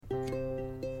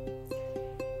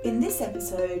In this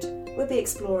episode, we'll be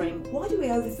exploring why do we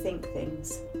overthink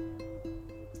things?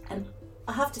 And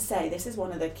I have to say, this is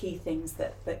one of the key things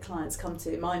that clients come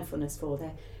to mindfulness for.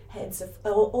 Their heads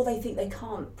or they think they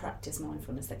can't practice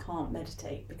mindfulness, they can't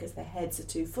meditate because their heads are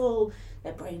too full,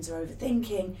 their brains are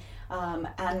overthinking,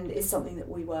 and it's something that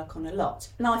we work on a lot.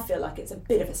 And I feel like it's a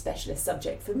bit of a specialist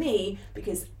subject for me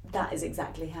because that is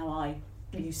exactly how I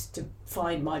used to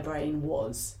find my brain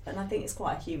was, and I think it's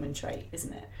quite a human trait,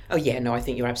 isn't it? Oh yeah, no, I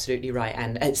think you're absolutely right,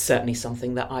 and it's certainly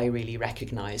something that I really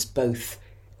recognise both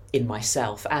in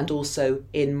myself and also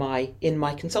in my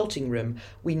consulting room.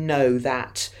 We know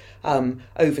that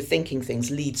overthinking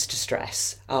things leads to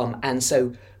stress, and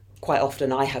so quite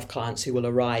often I have clients who will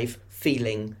arrive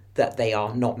feeling that they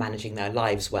are not managing their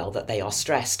lives well, that they are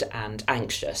stressed and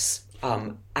anxious.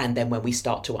 And then when we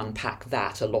start to unpack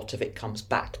that, a lot of it comes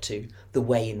back to the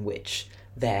way in which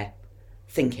they're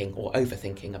thinking or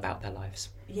overthinking about their lives.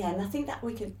 Yeah, and I think that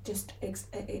we could just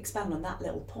expand on that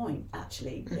little point,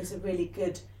 actually. There's a really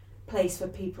good place for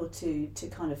people to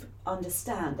kind of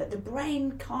understand that the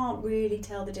brain can't really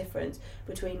tell the difference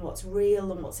between what's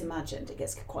real and what's imagined. It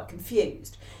gets quite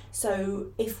confused. So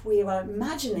if we are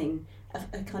imagining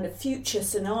a kind of future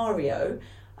scenario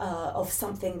of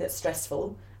something that's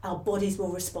stressful, our bodies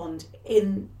will respond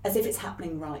in as if it's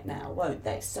happening right now, won't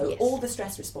they? So yes. All the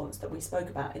stress response that we spoke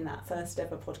about in that first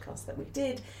ever podcast that we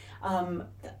did,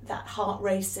 that heart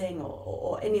racing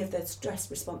or any of the stress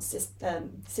response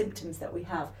symptoms that we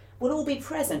have will all be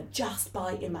present just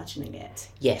by imagining it.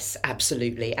 Yes,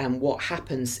 absolutely. And what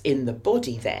happens in the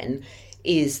body then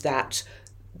is that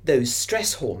those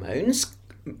stress hormones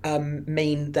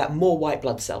mean that more white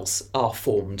blood cells are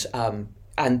formed,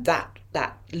 and that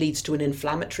leads to an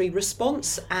inflammatory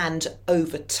response, and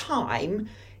over time,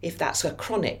 if that's a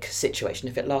chronic situation,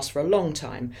 if it lasts for a long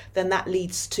time, then that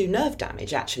leads to nerve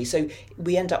damage, actually. So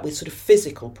we end up with sort of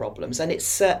physical problems, and it's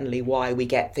certainly why we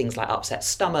get things like upset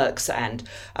stomachs and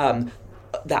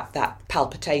that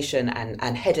palpitation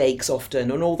and headaches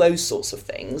often, and all those sorts of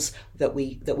things that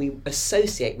we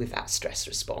associate with that stress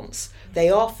response. They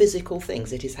are physical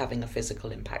things. It is having a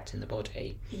physical impact in the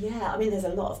body. Yeah, I mean, there's a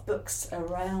lot of books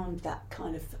around that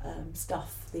kind of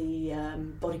stuff. The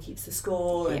body keeps the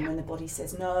score, and when the body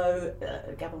says no,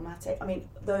 Gabomatic. I mean,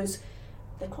 they're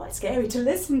quite scary to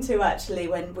listen to, actually,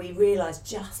 when we realise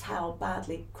just how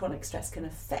badly chronic stress can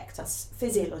affect us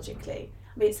physiologically.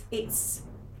 I mean, it's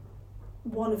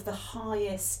one of the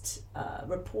highest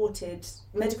reported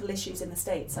medical issues in the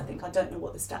States, I think. I don't know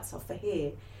what the stats are for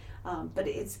here, but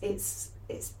it's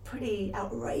pretty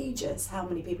outrageous how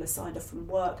many people are signed off from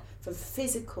work for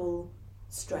physical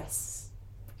stress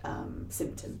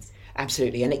symptoms.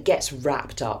 Absolutely, and it gets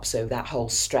wrapped up, so that whole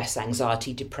stress,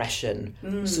 anxiety, depression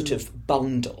sort of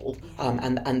bundle,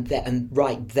 and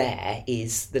right there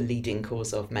is the leading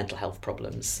cause of mental health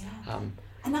problems. Yeah.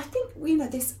 And I think,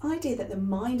 this idea that the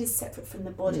mind is separate from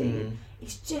the body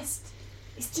is just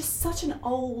such an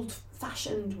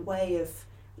old-fashioned way of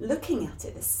looking at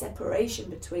it, the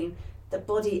separation between the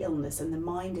body illness and the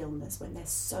mind illness when they're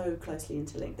so closely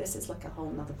interlinked. This is like a whole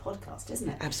nother podcast, isn't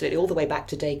it? Absolutely, all the way back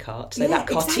to Descartes, so that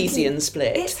Cartesian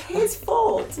split. It's his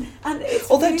fault. And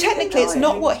although really technically annoying. It's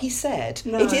not what he said.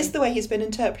 No. It is the way he's been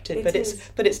interpreted,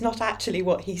 but it's not actually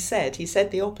what he said. He said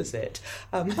the opposite.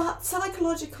 But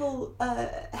psychological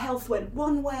health went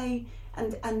one way,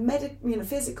 and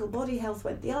physical body health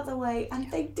went the other way, and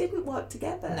they didn't work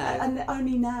together. No. And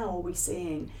only now are we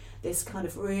seeing this kind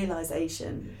of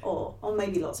realisation, or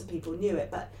maybe lots of people knew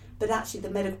it, but actually the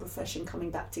medical profession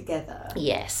coming back together.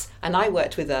 Yes, and I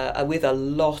worked with a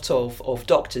lot of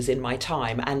doctors in my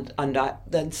time, and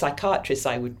the psychiatrists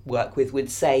I would work with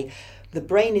would say the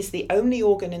brain is the only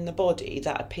organ in the body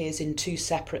that appears in two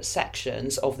separate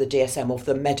sections of the DSM, of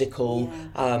the medical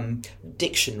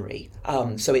dictionary.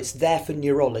 So it's there for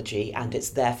neurology and it's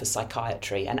there for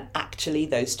psychiatry, and actually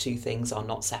those two things are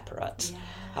not separate. Yeah.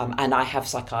 And I have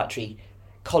psychiatry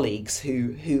colleagues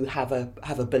who have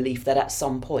a belief that at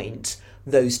some point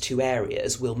those two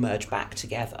areas will merge back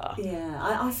together. Yeah,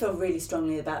 I feel really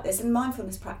strongly about this, and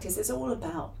mindfulness practice is all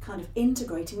about kind of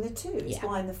integrating the two. It's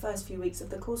why in the first few weeks of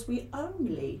the course we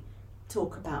only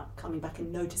talk about coming back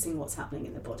and noticing what's happening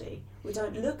in the body. We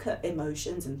don't look at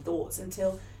emotions and thoughts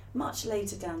until much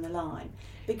later down the line,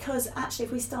 because actually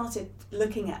if we started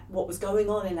looking at what was going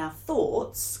on in our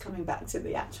thoughts, coming back to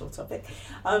the actual topic,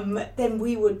 then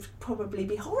we would probably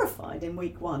be horrified in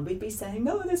week one. We'd be saying,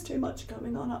 no, there's too much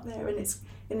going on up there and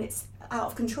it's out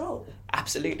of control.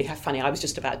 Absolutely. How funny. I was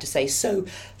just about to say, so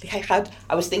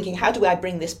I was thinking, how do I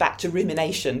bring this back to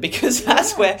rumination, because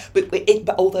that's where,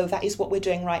 but although that is what we're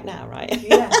doing right now, right?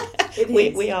 Yeah.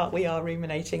 we are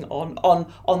ruminating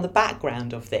on the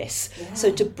background of this. Yeah.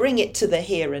 So to bring it to the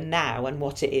here and now and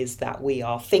what it is that we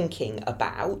are thinking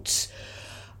about,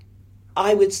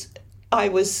 I was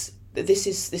this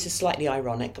is slightly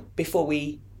ironic. Before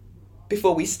we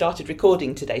started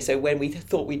recording today, so when we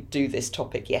thought we'd do this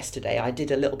topic yesterday, I did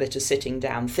a little bit of sitting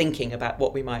down thinking about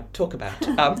what we might talk about.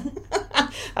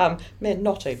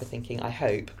 Not overthinking, I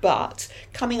hope, but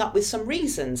coming up with some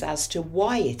reasons as to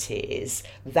why it is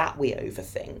that we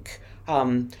overthink.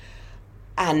 And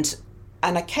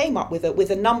I came up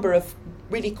with a number of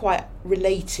really quite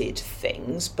related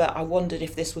things, but I wondered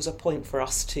if this was a point for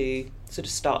us to sort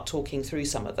of start talking through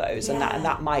some of those, and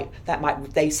that might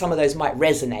some of those might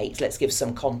resonate. Let's give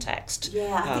some context.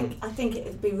 Yeah, I think it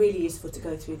would be really useful to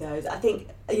go through those. I think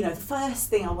the first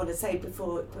thing I want to say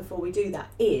before we do that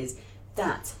is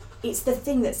that it's the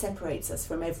thing that separates us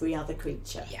from every other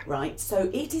creature, right? So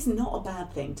it is not a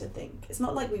bad thing to think. It's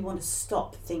not like we want to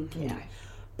stop thinking. No.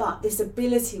 But this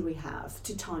ability we have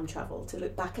to time travel, to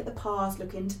look back at the past,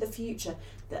 look into the future,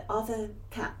 that other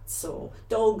cats or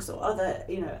dogs or other,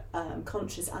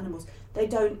 conscious animals, they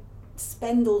don't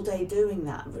spend all day doing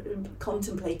that,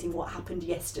 contemplating what happened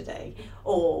yesterday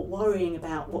or worrying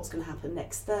about what's going to happen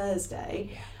next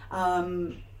Thursday.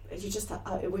 You just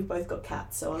we've both got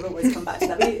cats, so I'll always come back to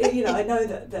that. I know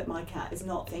that my cat is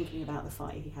not thinking about the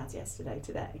fight he had yesterday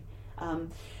today.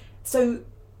 So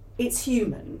it's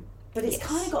human. But it's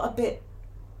kind of got a bit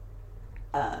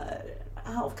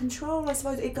out of control, I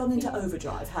suppose. It's gone into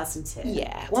overdrive, hasn't it?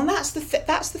 Yeah. Well, that's the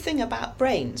thing about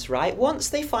brains, right? Once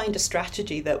they find a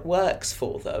strategy that works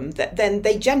for them, then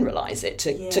they generalise it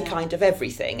to kind of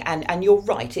everything. And you're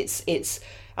right. It's.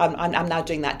 I'm now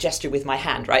doing that gesture with my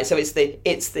hand, right? So it's the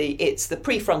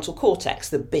prefrontal cortex,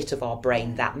 the bit of our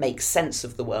brain that makes sense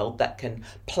of the world, that can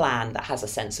plan, that has a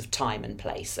sense of time and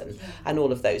place, and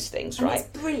all of those things, and right? It's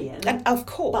brilliant. And of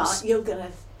course. But you're going to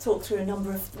talk through a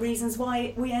number of reasons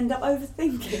why we end up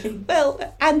overthinking.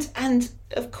 Well, and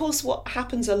of course, what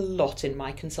happens a lot in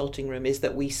my consulting room is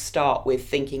that we start with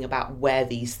thinking about where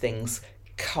these things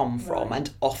come from, and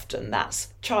often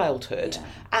that's childhood,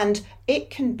 and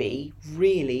it can be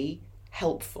really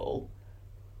helpful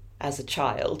as a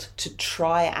child to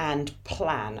try and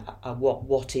plan what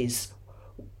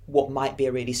might be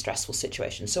a really stressful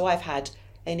situation. So I've had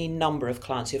any number of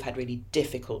clients who've had really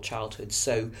difficult childhoods,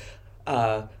 so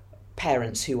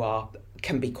parents who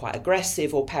can be quite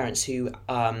aggressive, or parents who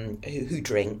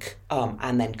drink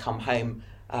and then come home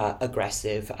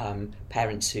aggressive,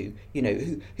 parents who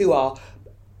are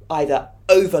either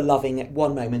over loving at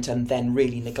one moment and then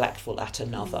really neglectful at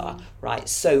another, right?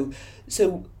 So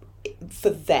for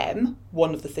them,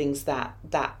 one of the things that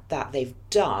they've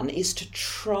done is to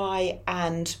try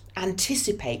and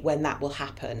anticipate when that will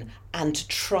happen, and to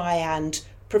try and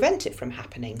prevent it from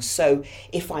happening. So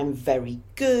if I'm very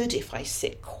good, if I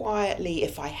sit quietly,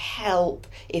 if I help,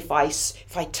 if I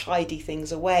tidy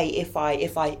things away, if I,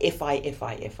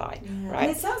 right?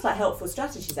 And it sounds like helpful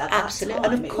strategies at absolutely. that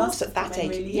time. And of course, at that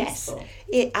age, really useful.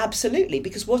 Absolutely.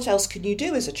 Because what else can you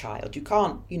do as a child? You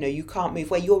can't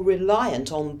move away. You're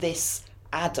reliant on this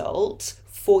adult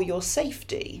for your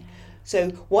safety.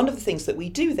 So one of the things that we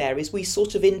do there is we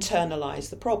sort of internalise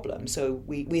the problem. So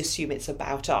we assume it's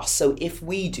about us. So if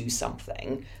we do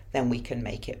something, then we can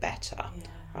make it better,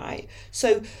 right?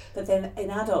 So, but then in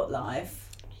adult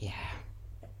life,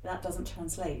 that doesn't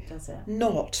translate, does it?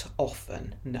 Not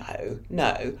often,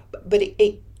 no. But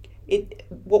it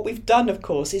what we've done, of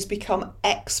course, is become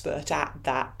expert at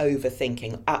that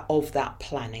overthinking, of that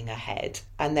planning ahead,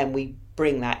 and then we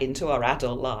bring that into our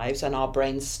adult lives, and our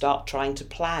brains start trying to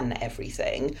plan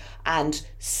everything and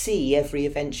see every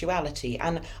eventuality.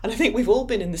 And I think we've all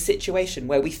been in the situation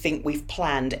where we think we've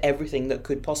planned everything that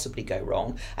could possibly go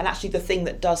wrong, and actually the thing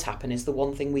that does happen is the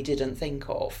one thing we didn't think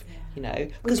of.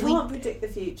 Because we can't predict the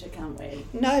future, can we?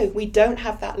 No, we don't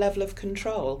have that level of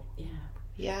control.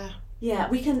 Yeah,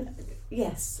 we can.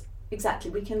 Yes,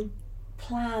 exactly. We can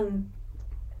plan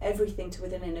everything to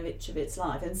within an inch of its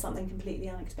life, and something completely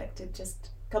unexpected just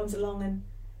comes along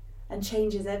and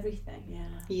changes everything.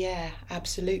 Yeah,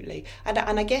 absolutely. And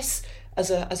I guess as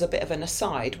a bit of an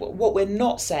aside, what we're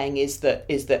not saying is that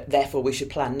therefore we should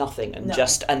plan nothing and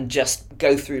just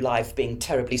go through life being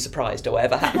terribly surprised or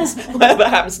whatever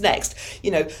happens next.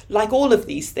 Like all of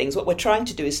these things, what we're trying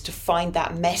to do is to find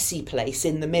that messy place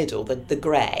in the middle, the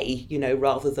grey,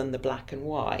 rather than the black and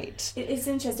white. It's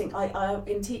interesting. I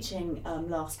in teaching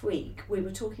last week, we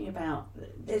were talking about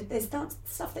there's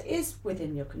stuff that is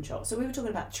within your control. So we were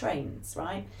talking about trains,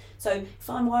 right? So if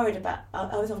I'm worried about,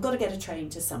 I've got to get a train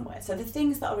to somewhere. So the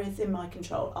things that are within my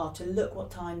control are to look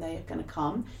what time they are going to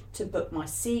come, to book my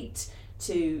seat,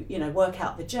 to, you know, work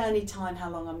out the journey time, how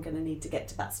long I'm going to need to get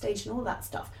to that station, all that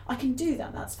stuff. I can do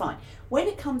that, that's fine. When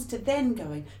it comes to then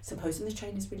going, supposing the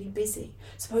train is really busy,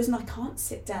 supposing I can't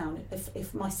sit down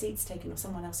if my seat's taken or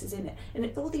someone else is in it,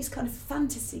 and all these kind of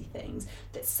fantasy things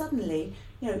that suddenly,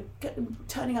 you know,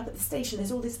 turning up at the station,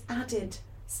 there's all this added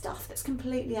stuff that's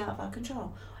completely out of our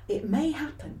control. It may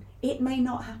happen, it may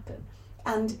not happen.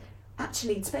 And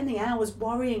actually spending hours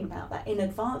worrying about that in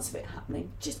advance of it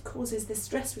happening just causes this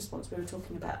stress response we were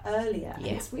talking about earlier. And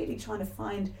it's really trying to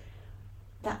find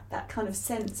that kind of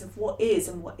sense of what is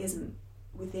and what isn't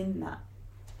within that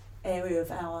area of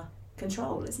our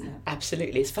control, isn't it?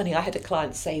 Absolutely. It's funny, I had a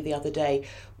client say the other day,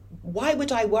 why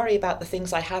would I worry about the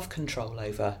things I have control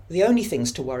over? The only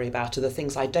things to worry about are the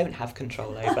things I don't have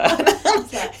control over.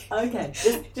 Like, okay,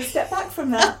 just step back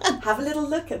from that, have a little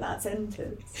look at that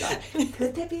sentence. Like,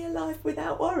 could there be a life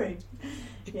without worry?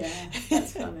 Yeah,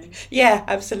 that's funny. Yeah,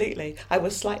 absolutely. I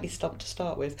was slightly stumped to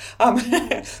start with.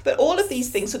 But all of these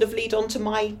things sort of lead on to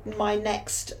my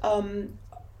next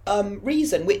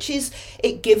reason, which is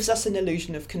it gives us an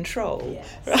illusion of control.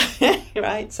 Yes.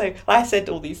 Right? So I said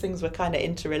all these things were kind of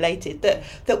interrelated,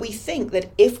 that we think that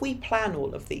if we plan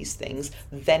all of these things,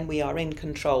 then we are in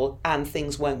control and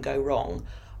things won't go wrong.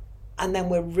 And then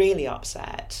we're really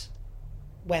upset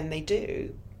when they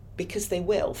do, because they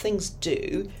will. Things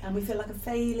do. And we feel like a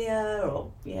failure,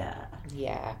 or yeah.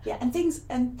 Yeah. Yeah, and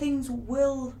things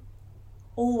will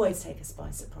always take us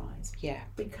by surprise. Yeah.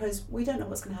 Because we don't know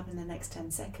what's going to happen in the next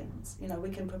 10 seconds. You know,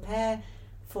 we can prepare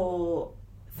for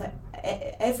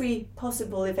every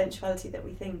possible eventuality that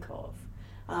we think of,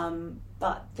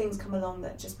 but things come along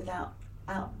that just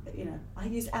I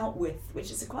use out with,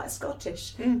 which is quite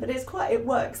Scottish, but it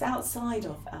works outside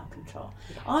of our control.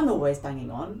 Yeah. I'm always banging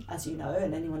on, as you know,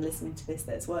 and anyone listening to this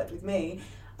that's worked with me,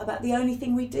 about the only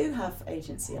thing we do have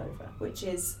agency over, which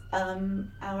is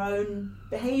our own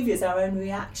behaviours, our own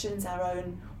reactions, our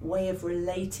own way of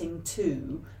relating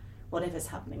to whatever's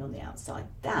happening on the outside.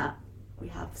 That we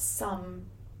have some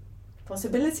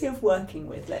possibility of working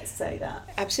with, let's say that.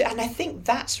 Absolutely, and I think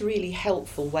that's a really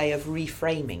helpful way of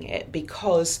reframing it,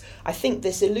 because I think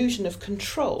this illusion of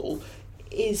control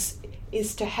is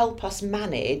to help us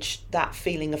manage that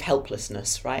feeling of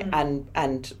helplessness, right?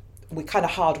 And we're kind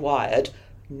of hardwired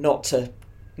not to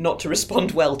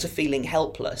respond well to feeling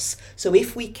helpless. So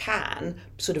if we can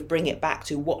sort of bring it back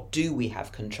to what do we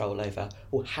have control over,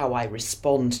 or how I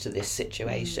respond to this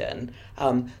situation,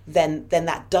 then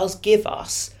that does give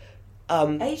us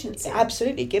agency.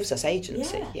 Absolutely, gives us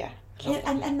agency. Yeah.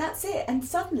 And that's it. And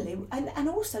suddenly, and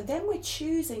also then we're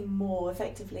choosing more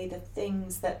effectively the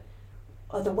things that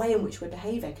are the way in which we're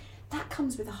behaving. That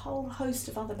comes with a whole host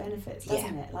of other benefits,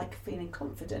 doesn't it? Like feeling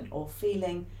confident, or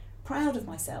feeling proud of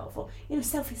myself, or, you know,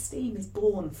 self-esteem is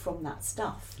born from that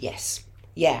stuff. Yes.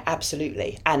 Yeah,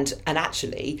 absolutely. And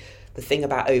actually, the thing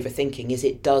about overthinking is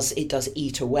it does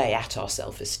eat away at our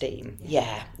self-esteem.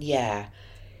 Yeah.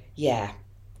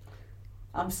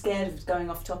 I'm scared of going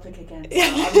off topic again. So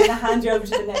I'm going to hand you over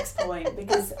to the next point,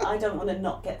 because I don't want to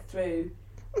not get through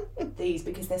these,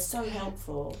 because they're so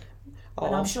helpful. Oh.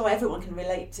 And I'm sure everyone can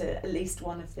relate to at least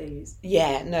one of these.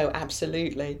 Yeah, no,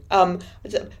 absolutely.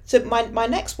 So my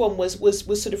next one was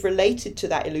sort of related to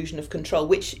that illusion of control,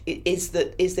 which is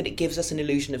that it gives us an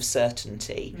illusion of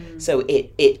certainty. So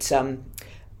it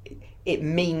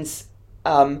means,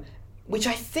 which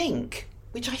I think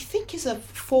is a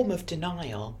form of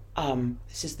denial.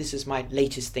 This is my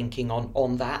latest thinking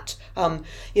on that.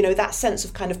 That sense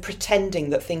of kind of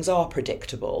pretending that things are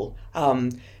predictable.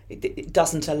 It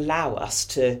doesn't allow us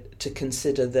to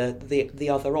consider the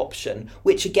other option,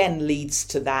 which again leads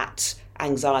to that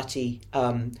anxiety,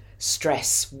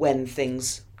 stress when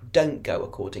things don't go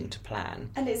according to plan.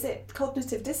 And is it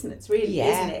cognitive dissonance, really,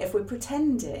 isn't it? If we're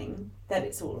pretending that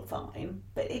it's all fine,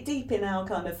 but deep in our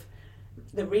kind of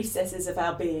the recesses of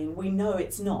our being, we know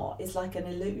it's not. It's like an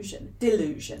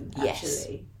delusion,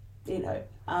 actually. Yes.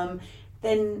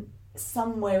 Then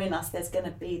somewhere in us there's going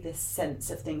to be this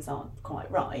sense of things aren't quite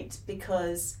right,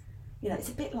 because, it's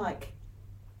a bit like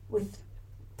with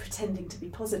pretending to be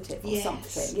positive or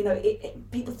something.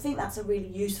 People think that's a really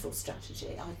useful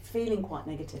strategy. I'm feeling quite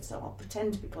negative, so I'll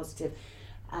pretend to be positive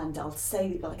and I'll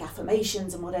say like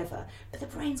affirmations and whatever. But the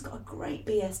brain's got a great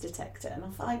BS detector, and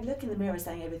if I look in the mirror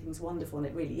saying everything's wonderful and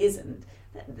it really isn't,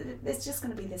 there's just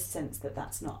going to be this sense that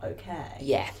that's not okay.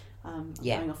 Yeah.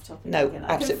 Going off topic no, again.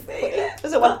 absolutely.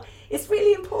 It's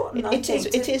really important.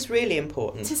 It is really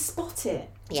important to spot it,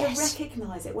 yes. to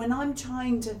recognise it. When I'm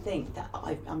trying to think that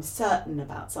I'm certain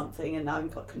about something and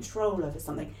I've got control over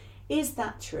something, is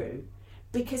that true?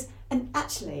 Because, and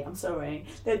actually, I'm sorry,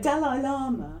 the Dalai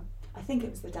Lama, I think it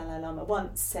was the Dalai Lama,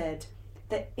 once said,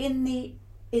 that in the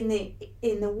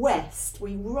West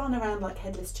we run around like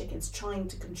headless chickens trying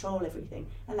to control everything,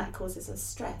 and that causes us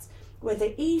stress. Where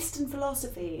the Eastern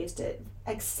philosophy is to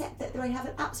accept that they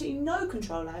have absolutely no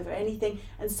control over anything,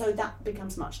 and so that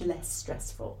becomes much less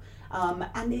stressful.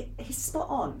 And he's spot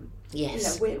on.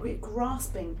 Yes. We're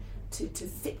grasping to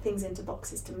fit things into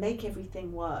boxes, to make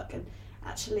everything work, and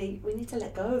actually we need to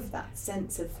let go of that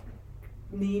sense of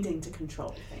needing to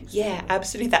control things. Yeah,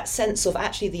 absolutely. That sense of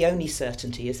actually the only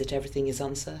certainty is that everything is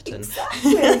uncertain.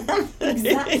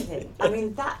 Exactly. I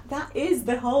mean, that is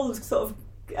the whole sort of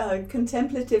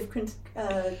contemplative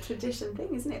tradition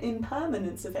thing, isn't it?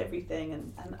 Impermanence of everything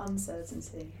and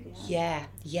uncertainty. Yeah.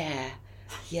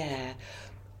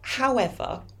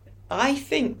 However, I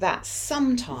think that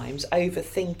sometimes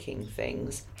overthinking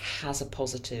things has a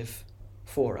positive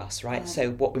for us, right? So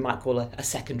what we might call a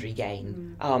secondary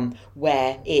gain,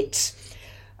 where it,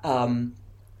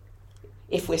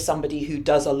 if we're somebody who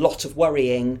does a lot of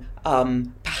worrying,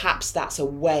 perhaps that's a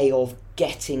way of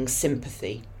getting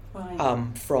sympathy.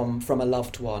 Right. From a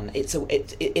loved one. It's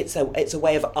a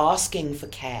way of asking for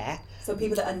care. So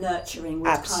people that are nurturing would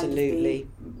absolutely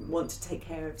kind of want to take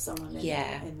care of someone in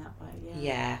that way.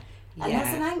 Yeah. And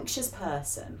as an anxious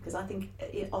person, because I think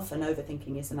often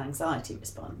overthinking is an anxiety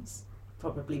response,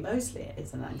 probably mostly it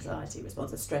is an anxiety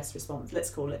response, a stress response,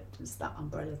 let's call it just that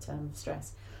umbrella term of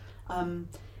stress.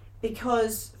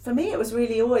 Because for me it was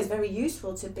really always very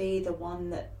useful to be the one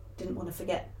that didn't want to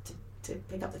forget to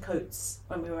pick up the coats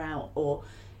when we were out, or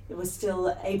it was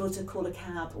still able to call a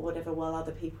cab or whatever, while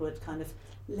other people would kind of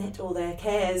let all their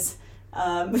cares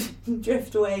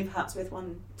drift away, perhaps with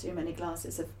one too many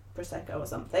glasses of Prosecco or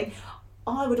something.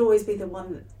 I would always be the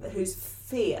one whose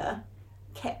fear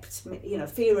kept me,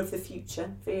 fear of the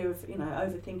future, fear of,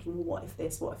 overthinking, well, what if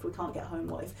this, what if we can't get home,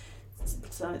 what if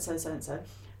so.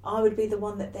 I would be the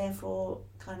one that therefore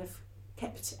kind of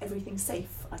kept everything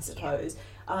safe, I suppose.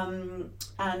 And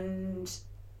I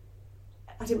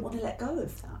didn't want to let go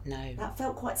of that. No. That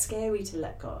felt quite scary to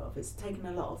let go of. It's taken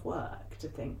a lot of work to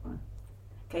think, well,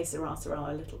 que sera,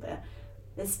 a little bit.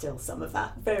 There's still some of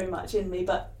that very much in me,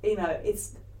 but,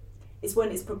 it's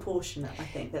when it's proportionate, I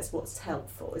think. That's what's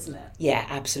helpful, isn't it? Yeah,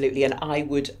 absolutely. And I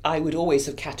would always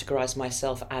have categorised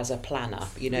myself as a planner,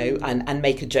 and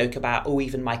make a joke about,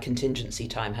 even my contingency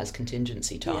time has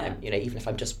contingency time. Yeah. Even if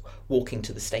I'm just walking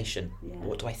to the station,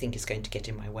 what do I think is going to get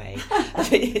in my way?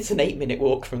 It's an 8-minute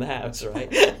walk from the house, right?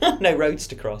 No roads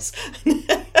to cross.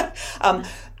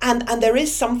 And there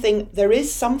is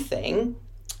something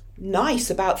nice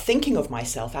about thinking of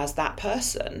myself as that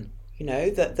person.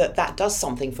 That does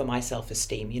something for my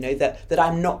self-esteem, that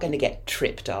I'm not going to get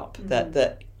tripped up,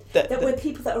 that we're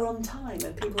people that are on time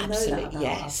and people know that about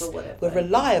us or whatever. We're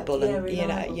reliable, and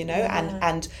reliable.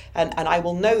 And I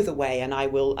will know the way, and I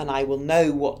will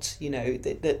know what,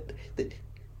 that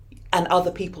and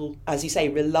other people, as you say,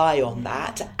 rely on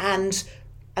that and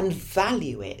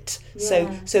value it.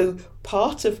 So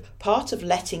part of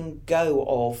letting go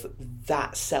of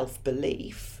that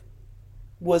self-belief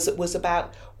was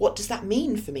about, what does that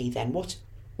mean for me then? What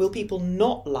will people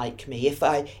not like me if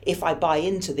I buy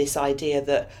into this idea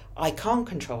that I can't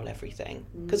control everything?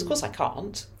 Because of course I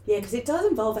can't. Yeah, because it does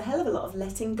involve a hell of a lot of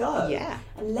letting go. Yeah.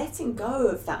 And letting go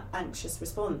of that anxious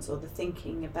response, or the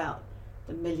thinking about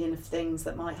the million of things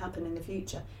that might happen in the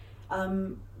future,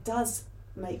 does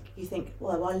make you think,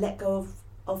 well, I let go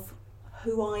of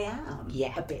who I am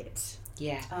a bit.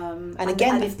 Yeah. And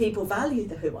again, and if people value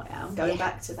who I am, going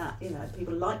back to that,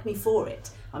 people like me for it,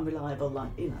 I'm reliable,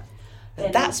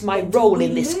 that's my role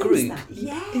in this group. That.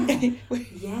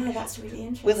 Yeah, that's really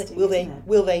interesting.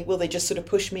 Will they just sort of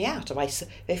push me out?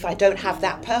 If I don't have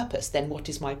that purpose, then what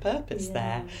is my purpose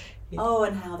there? Oh,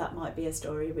 and how that might be a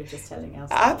story we're just telling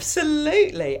ourselves.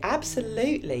 Absolutely.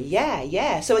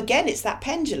 Yeah. So again, it's that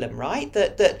pendulum, right?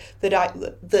 That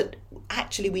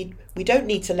actually we don't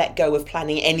need to let go of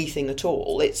planning anything at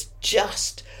all. It's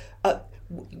just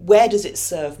where does it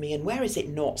serve me and where is it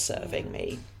not serving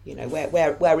me?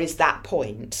 Where is that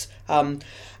point? And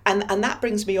that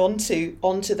brings me onto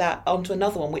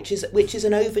another one, which is an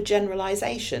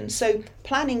overgeneralization. So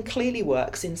planning clearly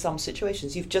works in some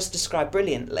situations. You've just described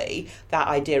brilliantly that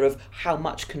idea of how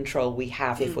much control we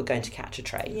have if we're going to catch a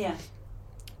train. Yeah.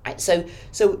 Right, so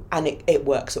and it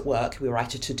works at work. We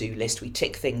write a to-do list. We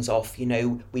tick things off.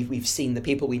 We've seen the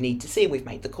people we need to see. We've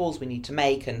made the calls we need to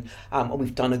make, and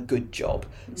we've done a good job.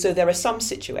 So there are some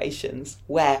situations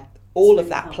where all of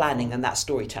that planning and that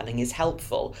storytelling is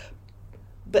helpful.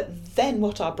 But then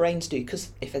what our brains do,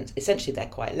 because essentially they're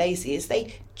quite lazy, is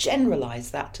they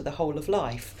generalise that to the whole of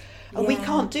life. And we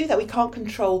can't do that. We can't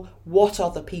control what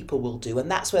other people will do. And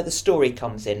that's where the story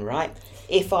comes in, right?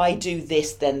 if I do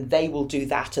this, then they will do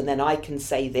that, and then I can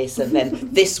say this, and then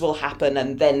this will happen,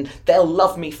 and then they'll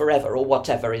love me forever, or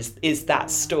whatever is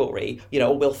that story,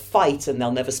 or we'll fight and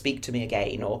they'll never speak to me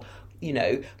again, or,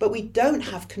 but we don't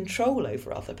have control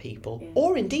over other people,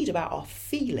 or indeed about our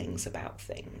feelings about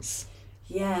things.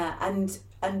 Yeah, and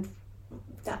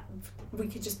that we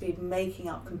could just be making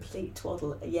up complete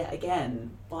twaddle yet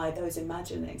again by those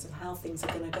imaginings of how things are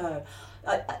going to go.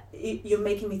 You're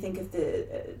making me think of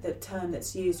the term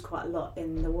that's used quite a lot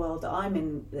in the world that I'm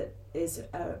in, that is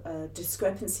a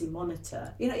discrepancy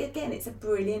monitor. Again, it's a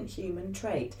brilliant human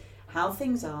trait. How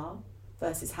things are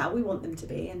versus how we want them to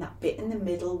be, and that bit in the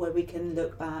middle where we can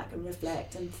look back and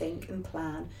reflect and think and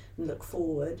plan and look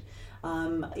forward.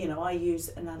 I use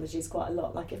analogies quite a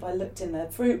lot. Like if I looked in the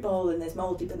fruit bowl and there's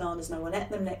mouldy bananas, no one ate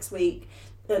them last week,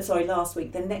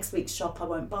 then next week's shop I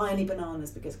won't buy any bananas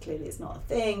because clearly it's not a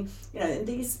thing. And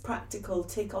these practical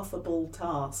tick-offable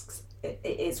tasks,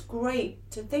 it's great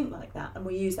to think like that, and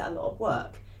we use that a lot at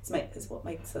work. It's what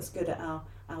makes us good at our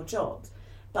jobs.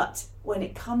 But when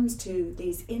it comes to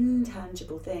these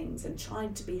intangible things and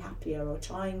trying to be happier or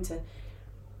trying to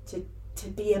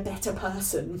be a better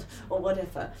person or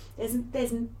whatever,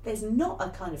 there's not a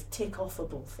kind of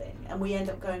tick-offable thing, and we end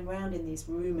up going round in these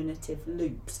ruminative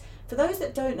loops. For those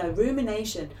that don't know,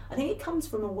 rumination, I think it comes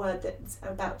from a word that's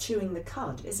about chewing the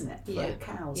cud, isn't it? Yeah.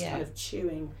 Cows kind of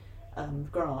chewing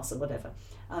grass or whatever.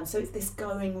 So it's this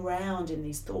going round in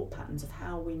these thought patterns of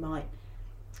how we might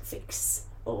fix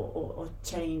or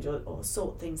change or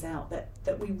sort things out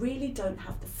that we really don't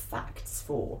have the facts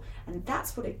for, and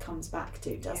that's what it comes back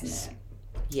to, doesn't it?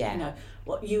 Yeah.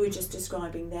 What you were just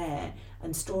describing there,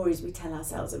 and stories we tell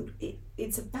ourselves, and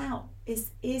it's about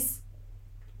is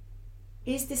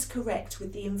this correct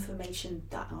with the information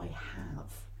that I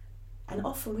have? And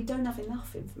often we don't have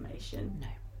enough information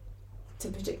to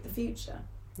predict the future.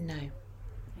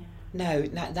 No,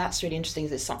 that's really interesting.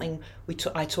 It's something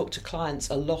I talk to clients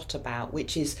a lot about,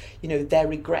 which is, their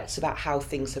regrets about how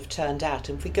things have turned out.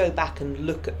 And if we go back and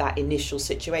look at that initial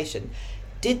situation,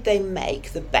 did they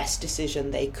make the best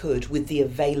decision they could with the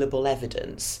available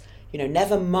evidence?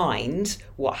 Never mind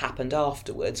what happened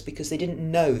afterwards, because they didn't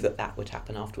know that would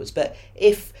happen afterwards. But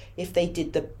if they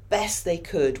did the best they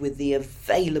could with the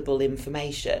available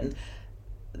information,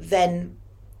 then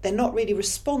they're not really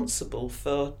responsible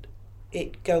for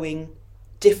it going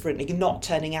differently, not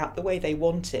turning out the way they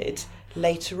wanted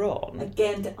later on.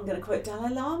 Again, I'm going to quote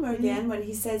Dalai Lama again when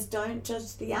he says, don't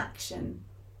judge the action,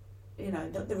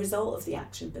 not the result of the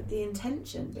action, but the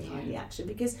intention behind the action.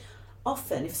 Because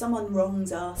often if someone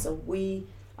wrongs us or we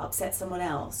upset someone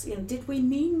else, did we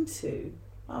mean to?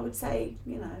 I would say,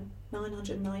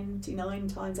 999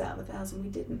 times out of 1,000 we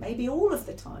didn't. Maybe all of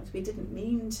the times we didn't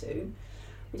mean to.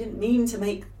 We didn't mean to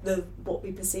make what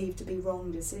we perceived to be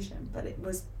wrong decision, but it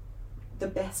was the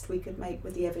best we could make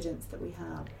with the evidence that we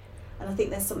have. And I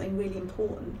think there's something really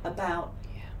important about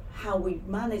how we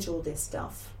manage all this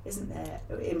stuff, isn't there,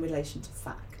 in relation to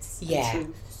facts and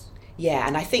truths? Yeah,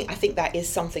 and I think that is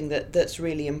something that's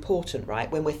really important,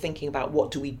 right? When we're thinking about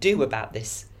what do we do about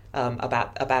this,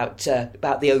 about the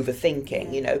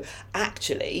overthinking,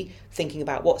 actually thinking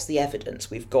about what's the evidence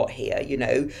we've got here,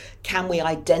 can we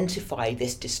identify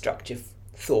this destructive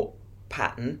thought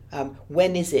pattern?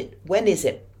 When is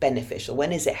it beneficial?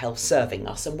 When is it health serving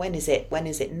us? And when is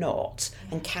it not?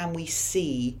 And can we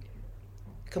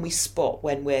spot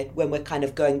when we're kind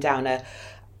of going down a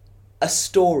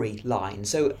storyline?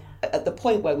 So at the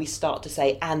point where we start to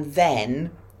say, and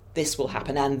then this will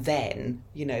happen, and then,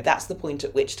 that's the point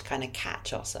at which to kind of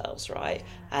catch ourselves, right?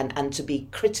 And to be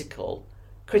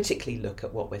critically look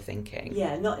at what we're thinking.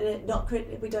 Yeah,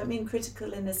 we don't mean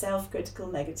critical in a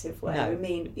self-critical negative way. No. We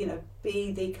mean,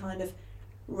 be the kind of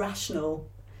rational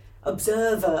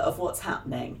observer of what's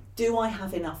happening. Do I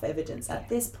have enough evidence at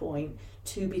this point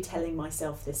to be telling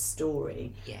myself this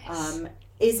story? Yes.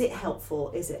 Is it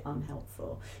helpful? Is it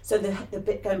unhelpful? So the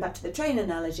bit going back to the train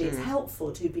analogy, it's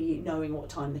helpful to be knowing what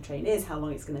time the train is, how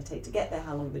long it's going to take to get there,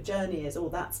 how long the journey is, all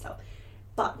that stuff.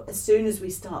 But as soon as we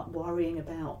start worrying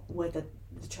about whether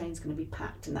the train's going to be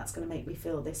packed and that's going to make me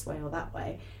feel this way or that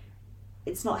way,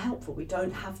 it's not helpful. We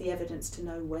don't have the evidence to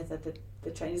know whether the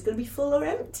train is going to be full or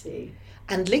empty.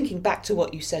 And linking back to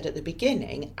what you said at the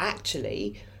beginning,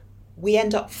 actually, we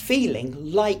end up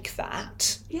feeling like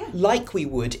that, like we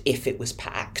would if it was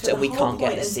packed and we can't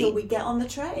get a seat. Until we get on the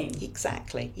train.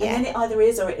 Exactly, And then it either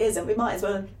is or it isn't. We might as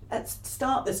well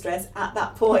start the stress at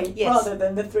that point rather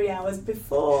than the 3 hours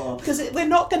before. Because we're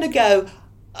not going to go,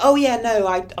 oh yeah, no,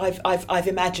 I've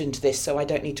imagined this, so I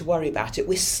don't need to worry about it,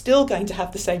 we're still going to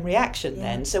have the same reaction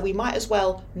then. So we might as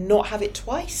well not have it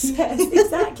twice. Yes,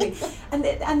 exactly.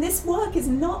 And this work is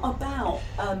not about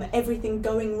everything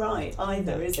going right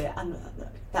either, is it? And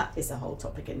that is a whole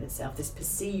topic in itself, this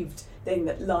perceived thing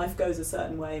that life goes a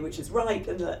certain way, which is right,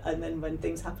 and then when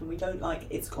things happen we don't like,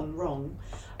 it's gone wrong.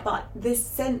 But this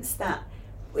sense that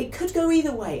it could go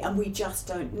either way and we just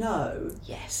don't know.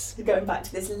 Yes. Going back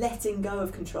to this letting go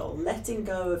of control, letting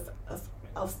go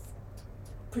of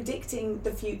predicting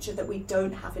the future that we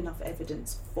don't have enough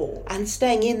evidence for. And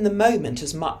staying in the moment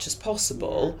as much as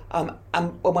possible.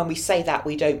 And when we say that,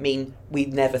 we don't mean we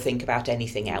never think about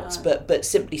anything else, but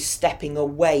simply stepping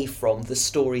away from the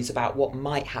stories about what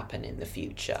might happen in the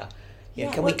future.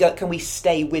 Can we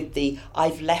stay with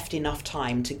I've left enough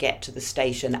time to get to the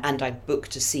station and I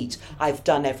booked a seat, I've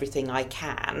done everything I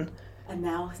can, and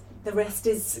now the rest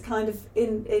is kind of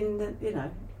in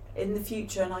the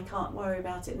future, and I can't worry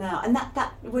about it now. And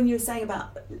that when you were saying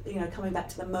about coming back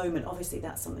to the moment, obviously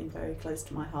that's something very close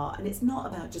to my heart. And it's not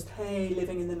about just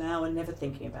living in the now and never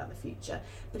thinking about the future,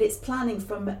 but it's planning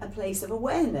from a place of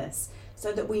awareness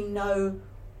so that we know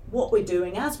what we're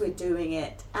doing as we're doing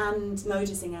it, and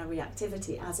noticing our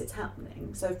reactivity as it's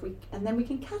happening. So then we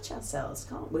can catch ourselves,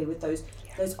 can't we, with those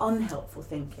unhelpful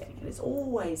thinking. And it's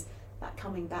always that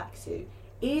coming back to,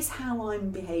 is how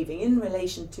I'm behaving in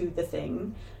relation to the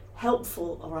thing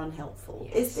helpful or unhelpful?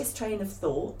 Yes. Is this train of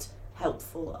thought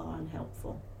helpful or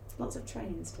unhelpful? Lots of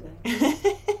trains today.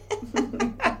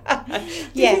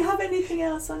 Do you have anything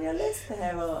else on your list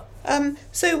there? Or?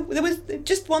 So there was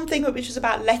just one thing which was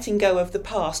about letting go of the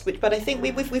past, but I think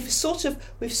we've sort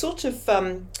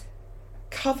of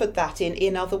covered that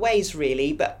in other ways,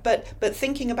 really. But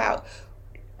thinking about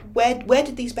where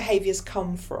did these behaviours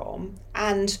come from,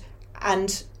 and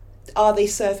are they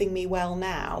serving me well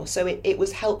now? So it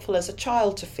was helpful as a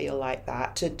child to feel like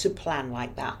that, to plan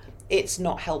like that. It's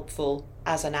not helpful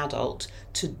as an adult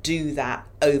to do that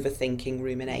overthinking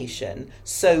rumination.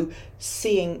 So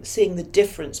seeing the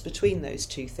difference between those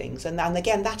two things, and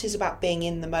again, that is about being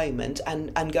in the moment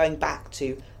and going back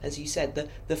to, as you said,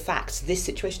 the facts. This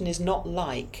situation is not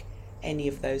like any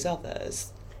of those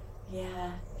others.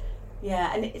 Yeah,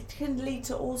 and it can lead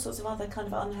to all sorts of other kind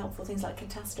of unhelpful things like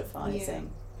catastrophizing.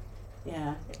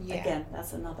 Yeah. Again,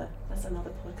 that's another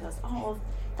podcast. Oh,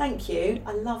 thank you.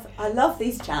 I love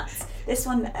these chats. This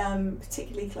one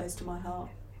particularly close to my heart.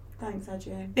 Thanks,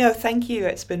 Adrienne. No, thank you.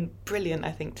 It's been brilliant,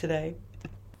 I think, today.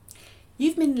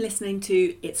 You've been listening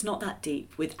to It's Not That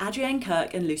Deep with Adrienne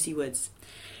Kirk and Lucy Woods.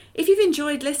 If you've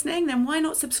enjoyed listening, then why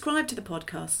not subscribe to the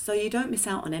podcast so you don't miss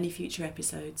out on any future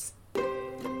episodes?